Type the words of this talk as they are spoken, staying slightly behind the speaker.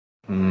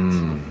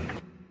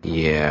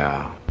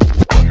Yeah.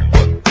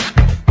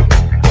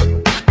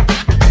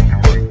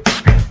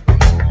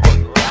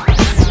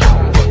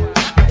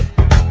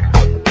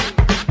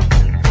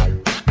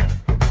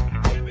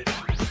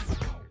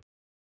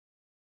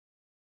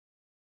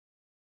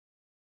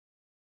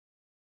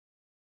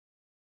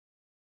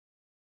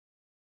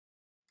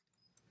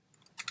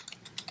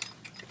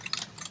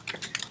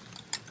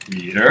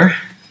 Peter，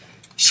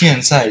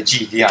 现在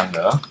几点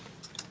了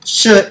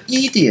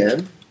？11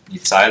点。你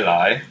再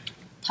来。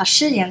他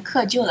10点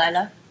课就来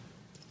了。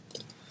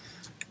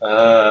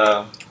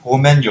我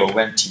们有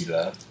问题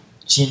了。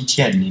今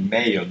天你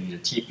没有你的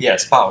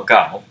TPS 报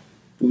告。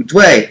不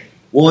对，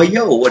我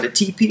有我的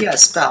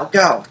TPS 报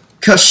告，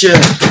可是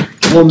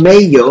我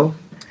没有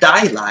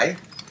带来。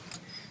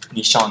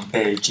你想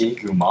背这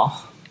个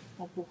吗？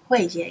我不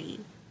会这个。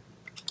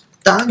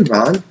当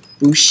然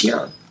不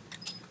想。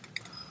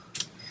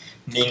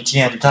明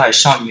天带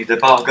上你的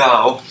报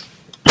告。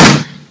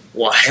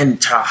我恨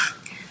他。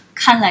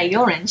看来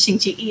有人星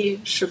期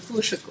一是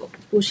不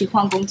喜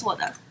欢工作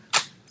的。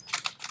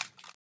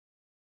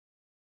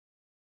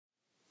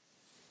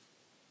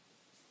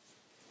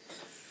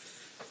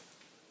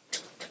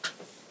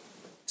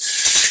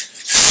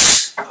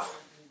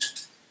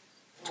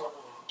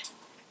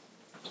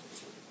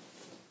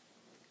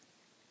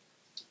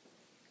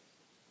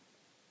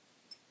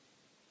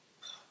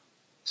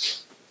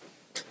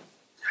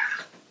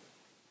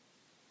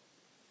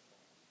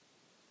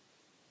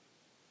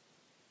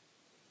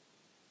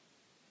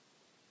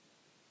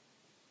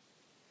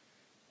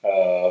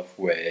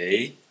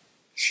喂，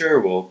是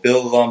我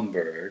Bill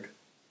Lumberg。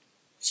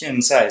现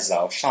在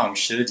早上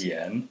10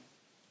点，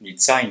你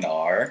在哪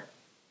儿？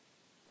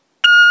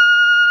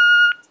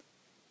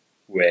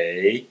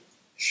喂，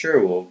是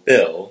我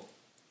Bill，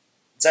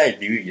 再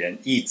留言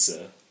一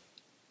次。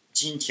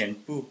今天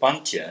不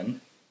半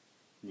天，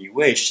你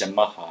为什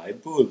么还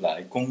不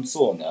来工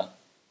作呢？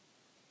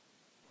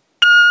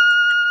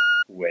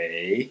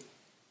喂，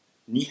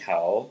你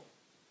好，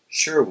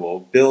是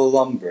我 Bill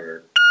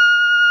Lumberg。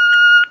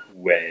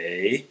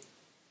喂，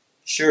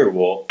是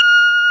我。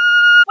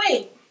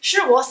喂，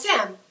是我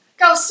Sam，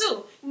 告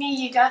诉你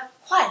一个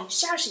坏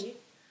消息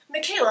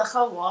 ，Michaela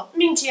和我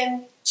明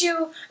天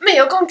就没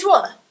有工作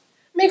了。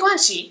没关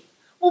系，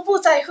我不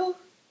在乎，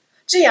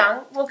这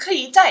样我可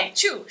以再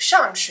去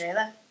上学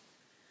了。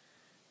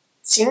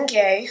请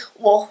给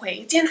我回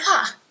电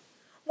话，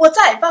我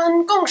在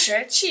办公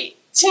室去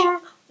清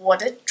我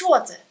的桌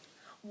子，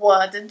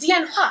我的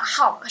电话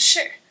号码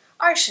是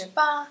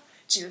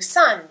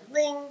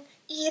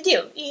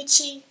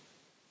2893011617。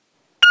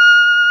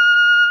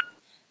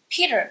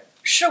Peter，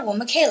 是我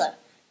们 Michaela，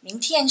 明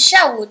天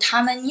下午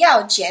他们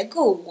要解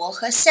雇我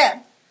和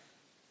Sam，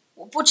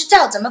 我不知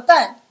道怎么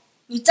办。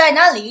你在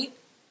哪里？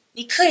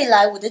你可以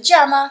来我的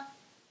家吗？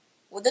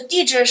我的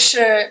地址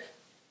是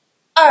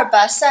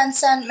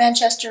2833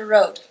 Manchester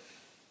Road。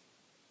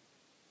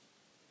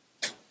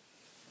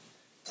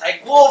太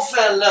过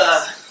分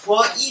了！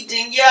我一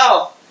定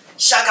要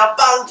想个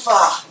办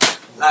法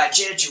来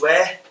解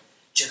决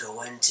这个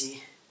问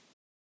题。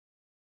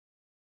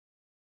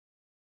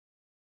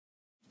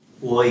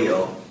我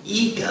有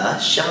一个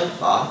想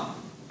法，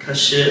可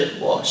是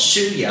我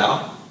需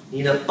要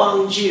你的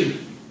帮助。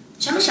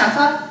什么想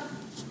法？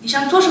你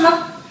想做什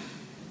么？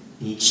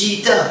你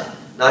记得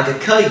那个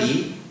可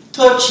以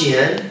拖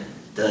钱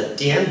的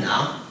电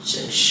脑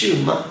程序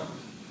吗？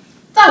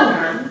当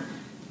然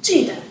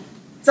记得，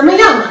怎么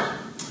样了？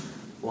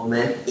我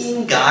们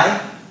应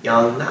该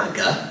用那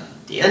个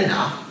电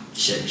脑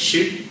程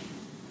序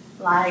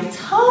来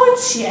偷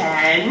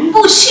钱？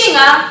不行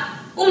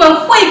啊，我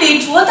们会被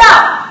捉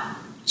到。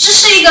这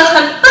是一个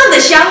很笨的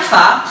想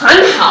法，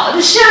很好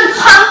的想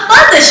法，很笨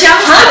的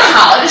想法，很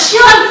好的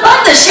想法，很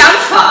笨的想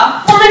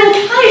法。我们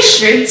开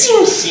始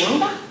进行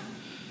吧。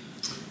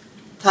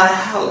太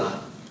好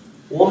了，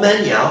我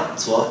们要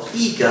做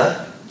一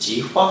个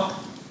计划。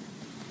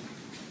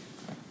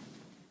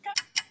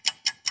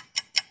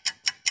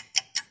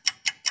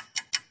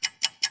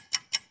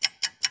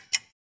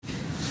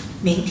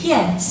明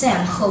天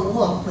Sam 和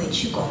我回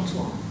去工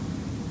作。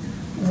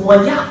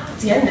我要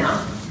电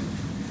脑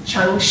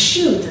程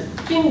序的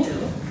病毒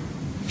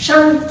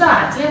上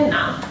大电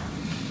脑。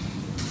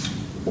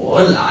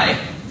我来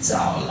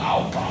找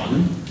老板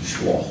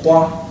说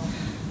话，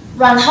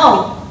然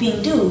后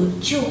病毒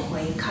就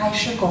会开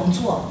始工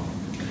作。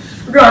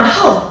然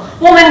后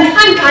我们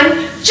看看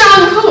账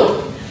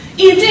户，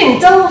一定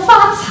都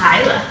发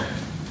财了，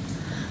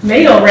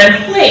没有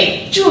人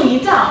会注意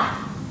到，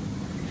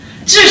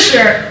这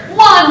是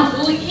万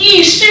无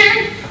一失。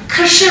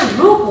可是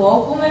如果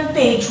我们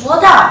被捉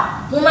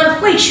到，我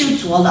们会去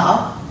坐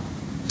牢。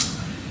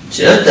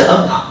真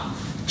的吗？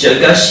这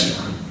个项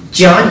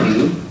加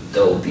油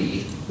都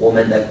比我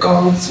们的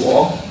工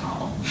作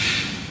好。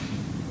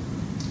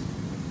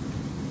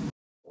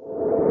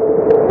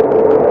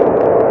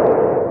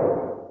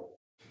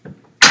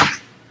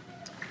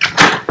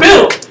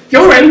Bill，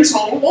 有人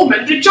从我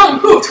们的账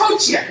户偷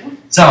钱。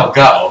糟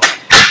糕，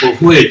我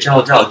会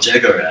找到这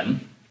个人。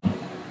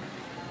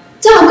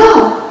糟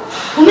糕，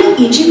我们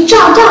已经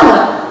找到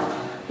了，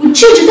我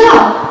就知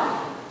道，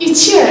一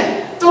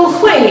切都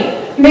会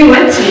没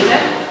问题的。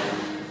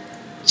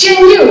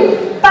进入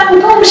办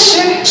公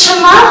室。什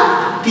么？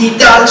别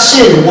担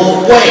心，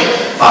我会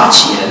把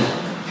钱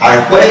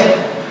还回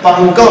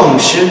办公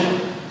室。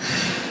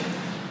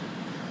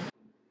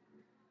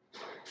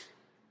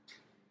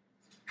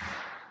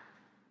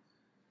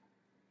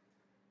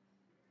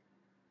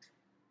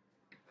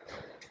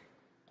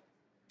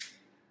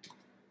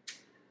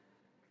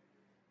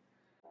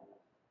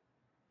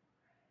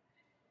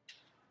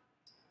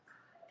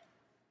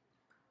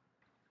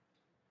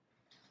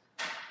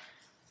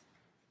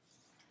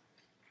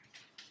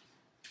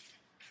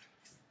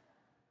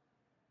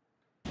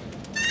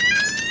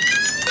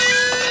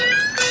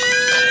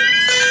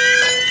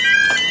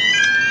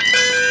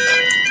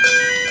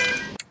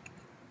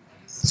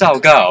糟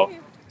糕，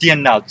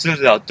电脑资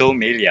料都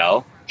没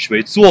了，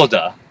谁做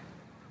的？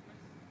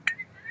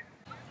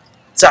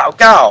糟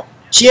糕，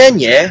钱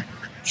也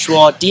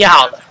说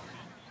掉了。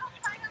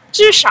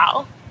至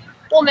少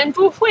我们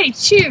不会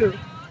去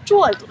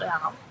坐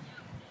牢。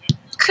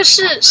可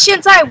是现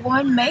在我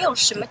们没有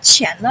什么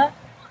钱了。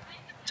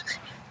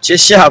这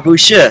下不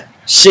是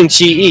星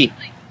期一。